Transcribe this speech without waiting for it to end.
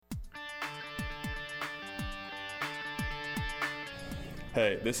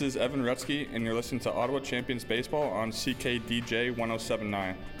Hey, this is Evan Rutsky, and you're listening to Ottawa Champions Baseball on CKDJ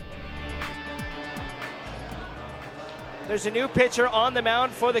 1079. There's a new pitcher on the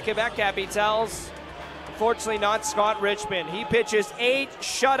mound for the Quebec Capitals. Unfortunately, not Scott Richmond. He pitches 8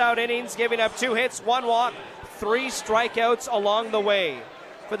 shutout innings, giving up 2 hits, 1 walk, 3 strikeouts along the way.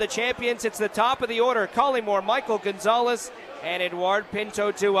 For the Champions, it's the top of the order. Collymore, Michael Gonzalez, and Eduard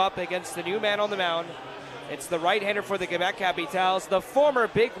Pinto 2 up against the new man on the mound. It's the right-hander for the Quebec Capitals, the former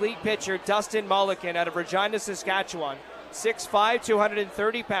big league pitcher Dustin Mulliken out of Regina, Saskatchewan. 6'5",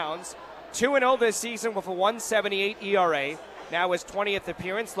 230 pounds. 2-0 this season with a 1.78 ERA. Now his 20th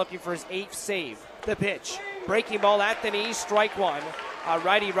appearance, looking for his 8th save. The pitch, breaking ball at the knee, strike one. A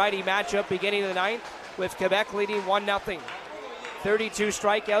righty-righty matchup beginning of the ninth with Quebec leading 1-0. 32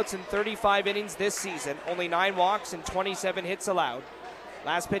 strikeouts in 35 innings this season. Only 9 walks and 27 hits allowed.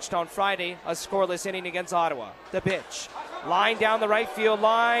 Last pitched on Friday, a scoreless inning against Ottawa. The pitch, line down the right field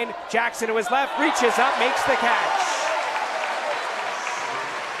line. Jackson to his left, reaches up, makes the catch.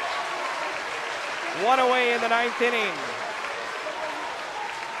 1 away in the 9th inning.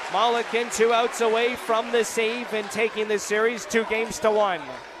 Mulliken 2 outs away from the save and taking the series 2-1.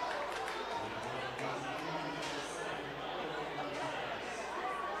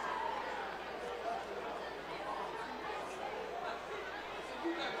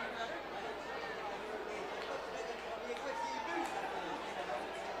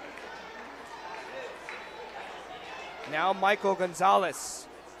 Now Michael Gonzalez.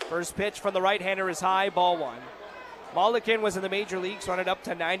 First pitch from the right-hander is high, ball 1. Mulliken was in the major leagues, running up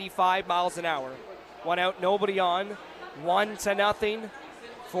to 95 miles an hour. 1 out, nobody on. 1-0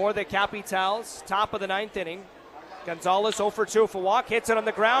 for the Capitals. Top of the 9th inning. Gonzalez 0 for 2 for walk, hits it on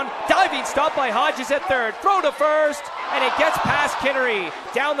the ground. Diving stop by Hodges at third. Throw to first, and it gets past Kinnery.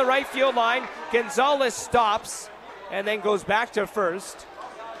 Down the right field line. Gonzalez stops and then goes back to first.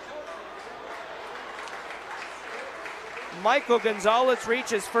 Michael Gonzalez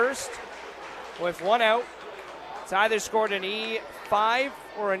reaches first with 1 out. It's either scored an E5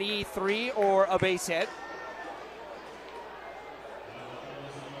 or an E3 or a base hit.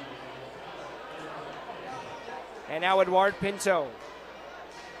 And now Eduard Pinto.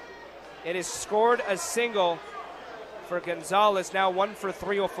 It has scored a single for Gonzalez. Now 1 for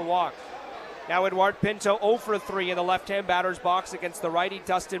 3 off a walk. Now Eduard Pinto 0 for 3 in the left-hand batter's box against the righty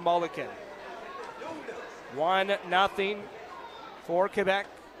Dustin Mulliken. 1-0 for Quebec.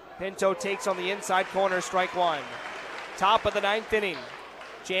 Pinto takes on the inside corner, strike 1. Top of the 9th inning.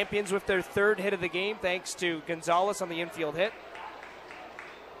 Champions with their 3rd hit of the game thanks to Gonzalez on the infield hit.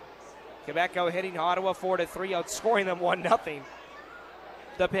 Quebec out hitting Ottawa 4-3, outscoring them 1-0.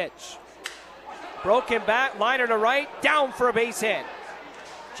 The pitch. Broken bat, liner to right, down for a base hit.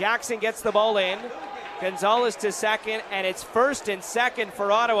 Jackson gets the ball in. Gonzalez to second, and it's 1st and 2nd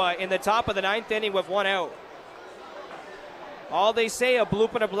for Ottawa in the top of the 9th inning with 1 out. All they say, a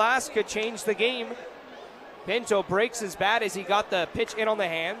bloop and a blast could change the game. Pinto breaks his bat as he got the pitch in on the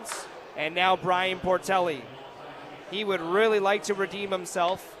hands. And now Brian Portelli. He would really like to redeem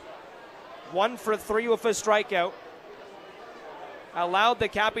himself. 1 for 3 with a strikeout. Allowed the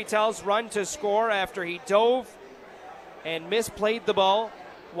Capitals run to score after he dove and misplayed the ball.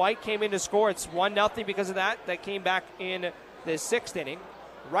 White came in to score. It's 1-0 because of that. That came back in the 6th inning.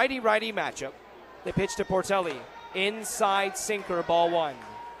 Righty-righty matchup. The pitch to Portelli. Inside sinker, ball 1.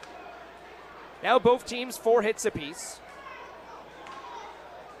 Now both teams 4 hits apiece.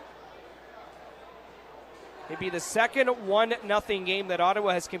 It'd be the second 1-0 game that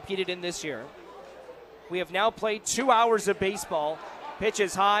Ottawa has competed in this year. We have now played 2 hours of baseball. Pitch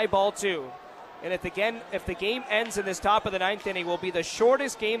is high, ball 2. And if the game ends in this top of the 9th inning, will be the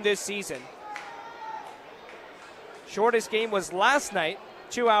shortest game this season. Shortest game was last night,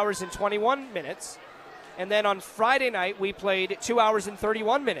 2 hours and 21 minutes. And then on Friday night, we played 2 hours and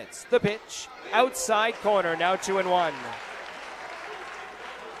 31 minutes. The pitch, outside corner, now 2-1.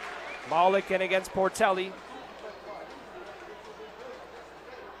 Mulliken against Portelli.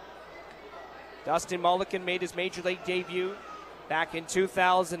 Dustin Mulliken made his major league debut back in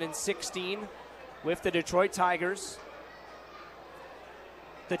 2016 with the Detroit Tigers.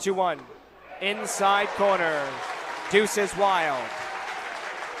 The 2-1. Inside corner. Deuces wild.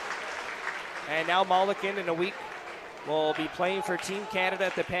 And now Mulliken in a week will be playing for Team Canada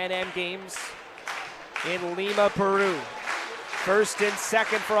at the Pan Am Games in Lima, Peru. 1st and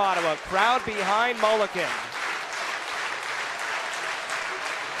 2nd for Ottawa. Crowd behind Mulliken.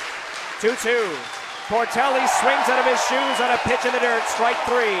 2-2. Portelli swings out of his shoes on a pitch in the dirt. Strike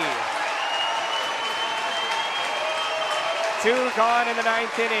 3. 2 gone in the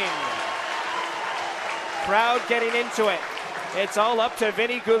 9th inning. Crowd getting into it. It's all up to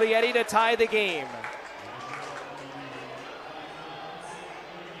Vinny Guglietti to tie the game.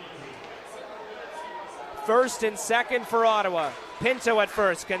 First and second for Ottawa. Pinto at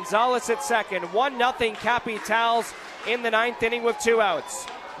first, Gonzalez at second. 1-0 Capitals in the ninth inning with 2 outs.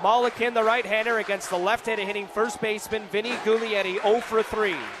 Malakin, the right-hander, against the left-handed hitting first baseman Vinny Guglietti, 0 for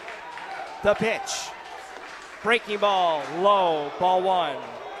 3. The pitch. Breaking ball, low, ball 1.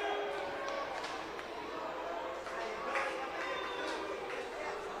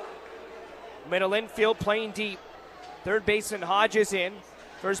 Middle infield playing deep. Third baseman Hodges in.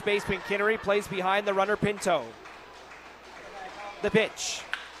 First baseman Kinnery plays behind the runner Pinto. The pitch.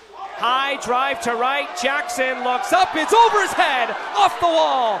 High drive to right. Jackson looks up. It's over his head. Off the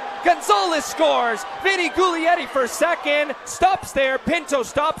wall. Gonzalez scores. Vinny Guglietti for second. Stops there. Pinto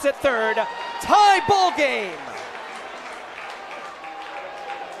stops at third. Tie ball game.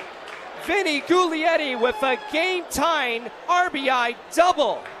 Vinny Guglietti with a game-tying RBI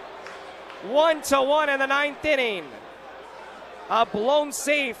double. 1-1 in the ninth inning. A blown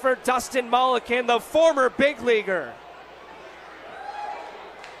save for Dustin Malakin, the former big leaguer.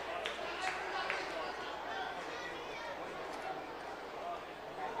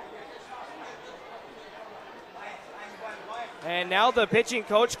 And now the pitching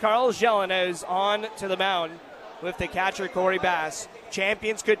coach, Carl Jelen, is on to the mound with the catcher, Corey Bass.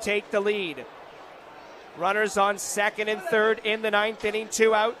 Champions could take the lead. Runners on second and third in the ninth inning,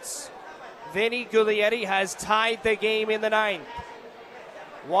 2 outs. Vinny Guglietti has tied the game in the ninth.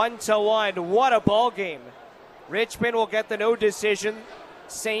 1-1. What a ball game. Richmond will get the no decision.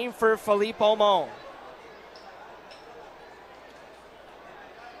 Same for Philippe Aumont.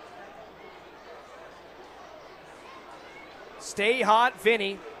 Stay hot,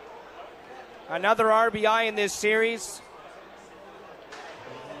 Vinny. Another RBI in this series.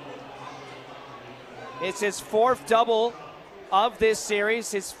 It's his 4th double of this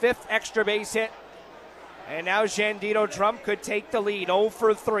series, his 5th extra base hit. And now Jandito Trump could take the lead, 0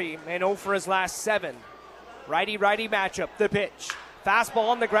 for 3 and 0 for his last 7. Righty-righty matchup, the pitch. Fastball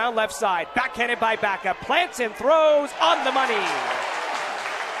on the ground, left side. Backhanded by Baca. Plants and throws on the money.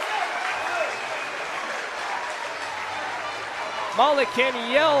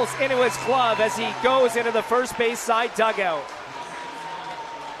 Malakin yells into his glove as he goes into the first base side dugout.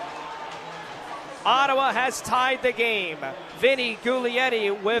 Ottawa has tied the game. Vinny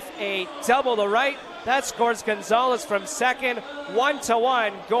Guglietti with a double to right. That scores Gonzalez from second.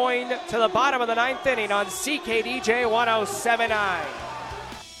 1-1 going to the bottom of the ninth inning on CKDJ 1079.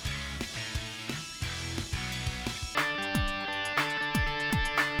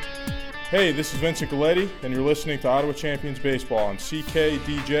 Hey, this is Vincent Galletti, and you're listening to Ottawa Champions Baseball on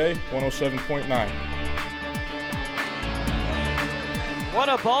CKDJ 107.9. What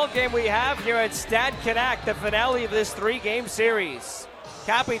a ball game we have here at Stade Canac, the finale of this 3-game series.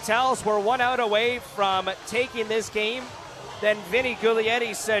 Capitals were 1 out away from taking this game. Then Vinny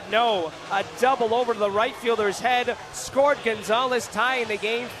Guglietti said no. A double over to the right fielder's head. Scored Gonzalez, tying the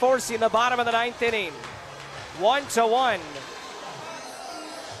game, forcing the bottom of the ninth inning. 1-1.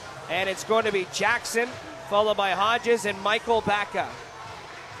 And it's going to be Jackson, followed by Hodges and Michael Baca.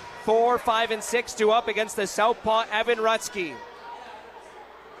 4, 5, and 6 to up against the southpaw Evan Rutsky.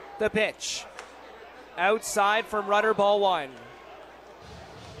 The pitch. Outside from runner, ball 1.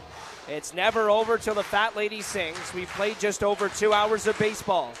 It's never over till the fat lady sings. We've played just over 2 hours of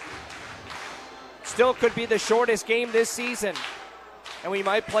baseball. Still could be the shortest game this season. And we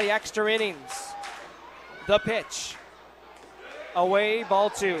might play extra innings. The pitch. Away,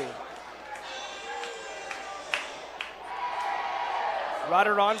 ball 2.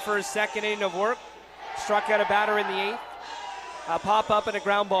 Rutter on for his second inning of work. Struck out a batter in the 8th. A pop-up and a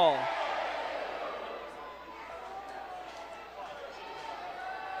ground ball.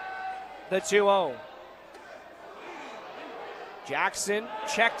 The 2-0. Jackson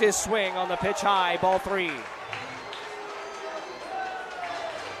checked his swing on the pitch high, ball 3.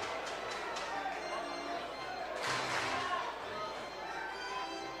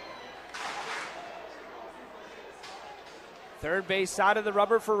 Third base side of the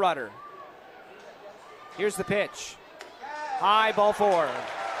rubber for Rutter. Here's the pitch. High, ball 4.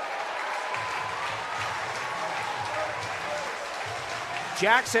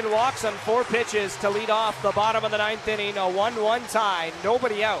 Jackson walks on 4 pitches to lead off the bottom of the ninth inning. A 1-1 tie,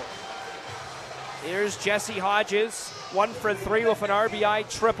 nobody out. Here's Jesse Hodges, 1 for 3 with an RBI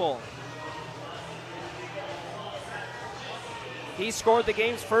triple. He scored the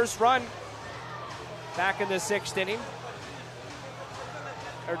game's first run back in the 6th inning.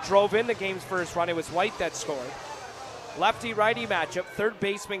 Or drove in the game's first run. It was White that scored. Lefty-righty matchup. Third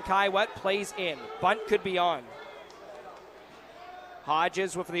baseman Kai Wett plays in. Bunt could be on.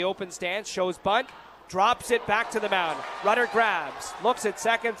 Hodges with the open stance, shows bunt, drops it back to the mound. Rutter grabs, looks at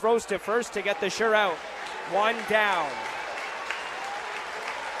second, throws to first to get the sure out. One down.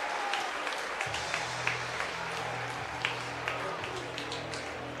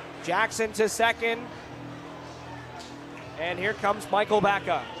 Jackson to second. And here comes Michael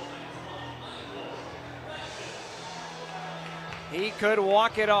Baca. He could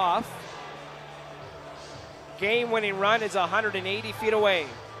walk it off. Game-winning run is 180 feet away.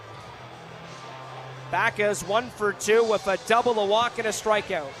 Baca's 1 for 2 with a double, a walk, and a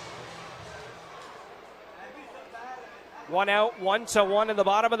strikeout. 1 out, 1-1 in the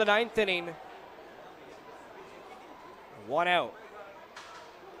bottom of the 9th inning. 1 out.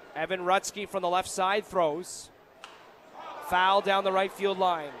 Evan Rutsky from the left side throws. Foul down the right field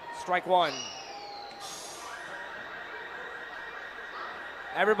line. Strike one.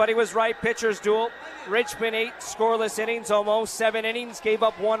 Everybody was right. Pitchers duel. Richmond 8 scoreless innings, almost 7 innings, gave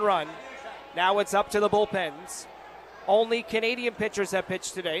up 1 run. Now it's up to the bullpens. Only Canadian pitchers have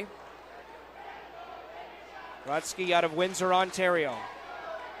pitched today. Rutsky out of Windsor, Ontario,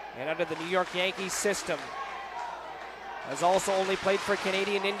 and under the New York Yankees system. Has also only played for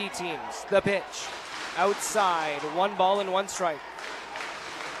Canadian indie teams. The pitch. Outside. 1 ball and 1 strike.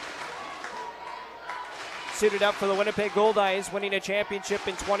 Suited up for the Winnipeg Goldeyes, winning a championship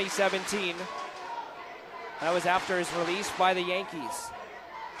in 2017. That was after his release by the Yankees.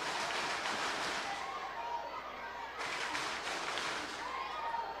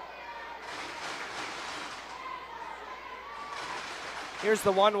 Here's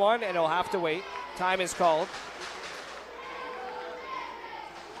the 1-1, and he'll have to wait. Time is called.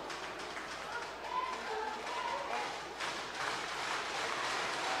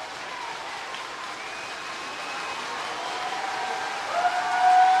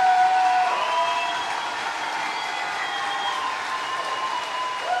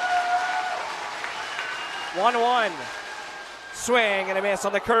 One. Swing and a miss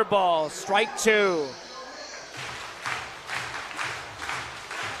on the curveball. Strike 2.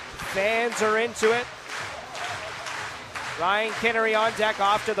 Fans are into it. Ryan Kinnery on deck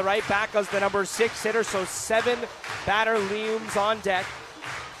off to the right. Back goes the number 6 hitter, so 7 batter looms on deck.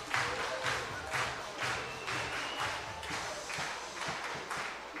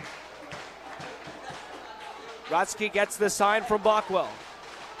 Rutsky gets the sign from Bockwell.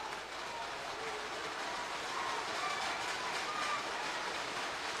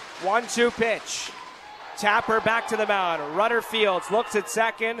 1-2 pitch. Tapper back to the mound. Rutter fields, looks at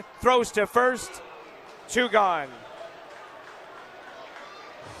second, throws to first. 2 gone.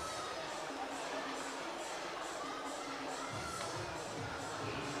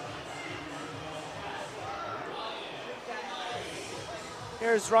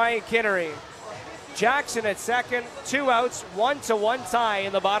 Here's Ryan Kinnery. Jackson at second, 2 outs, 1-1 tie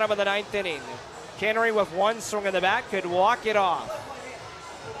in the bottom of the 9th inning. Kinnery with 1 swing in the bat could walk it off.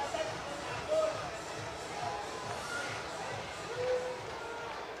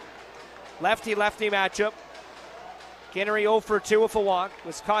 Lefty-lefty matchup. Kinnery 0 for 2 with a walk.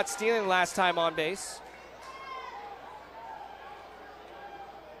 Was caught stealing last time on base.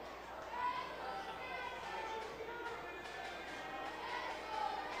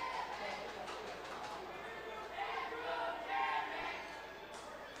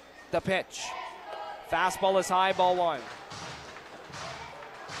 The pitch. Fastball is high, ball 1.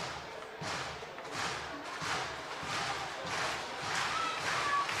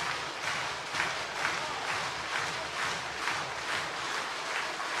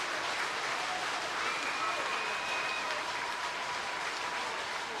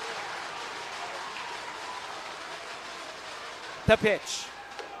 The pitch.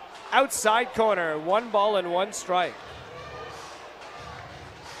 Outside corner, 1 ball and 1 strike.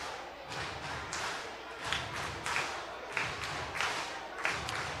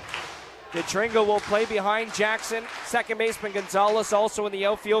 Petringa will play behind Jackson. Second baseman Gonzalez also in the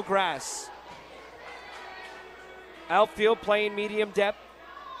outfield grass. Outfield playing medium depth.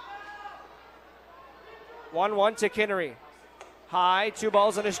 1-1 to Kinnery. High, 2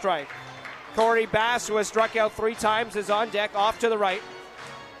 balls and a strike. Corey Bass, who has struck out 3 times, is on deck, off to the right.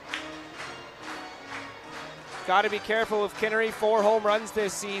 Got to be careful with Kinnery. 4 home runs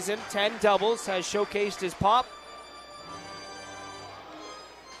this season, 10 doubles, has showcased his pop.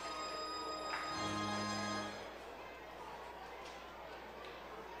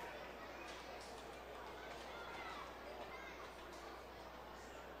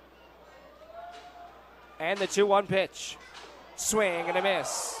 And the 2-1 pitch. Swing and a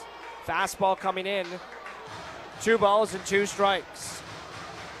miss. Fastball coming in. 2 balls and 2 strikes.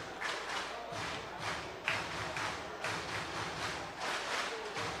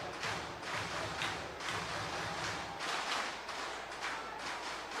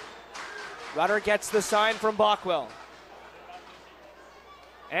 Rutter gets the sign from Bockwell.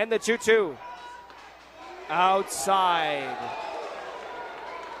 And the 2-2. Outside.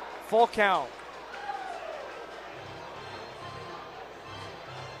 Full count.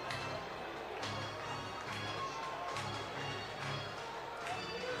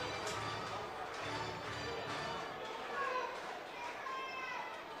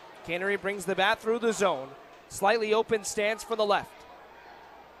 Kinnery brings the bat through the zone. Slightly open stance for the left.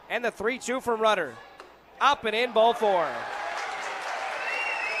 And the 3-2 from Rutter. Up and in, ball 4.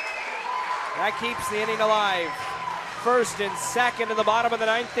 That keeps the inning alive. First and second in the bottom of the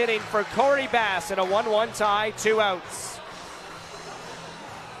 9th inning for Corey Bass in a 1-1 tie, 2 outs.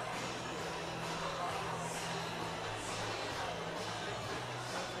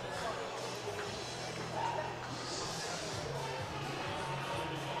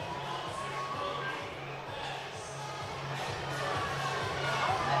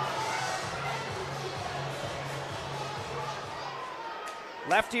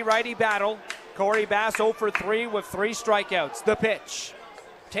 Lefty-righty battle. Corey Bass 0 for 3 with 3 strikeouts. The pitch.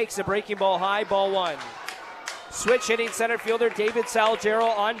 Takes a breaking ball high, ball 1. Switch hitting center fielder David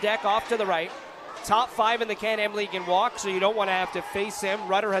Salguero on deck off to the right. Top 5 in the Can-Am League in walks, so you don't want to have to face him.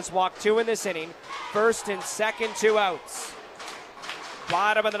 Rutter has walked 2 in this inning. First and second, 2 outs.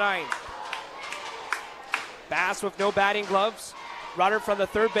 Bottom of the 9th. Bass with no batting gloves. Rutter from the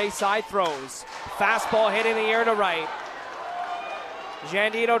third base side throws. Fastball hit in the air to right.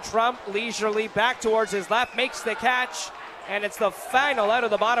 Jandino Trump leisurely back towards his left, makes the catch, and it's the final out of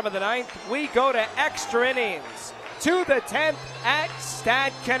the bottom of the 9th. We go to extra innings to the 10th at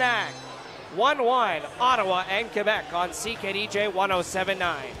Stade Canac. 1-1 Ottawa and Quebec on CKDJ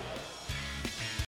 107.9.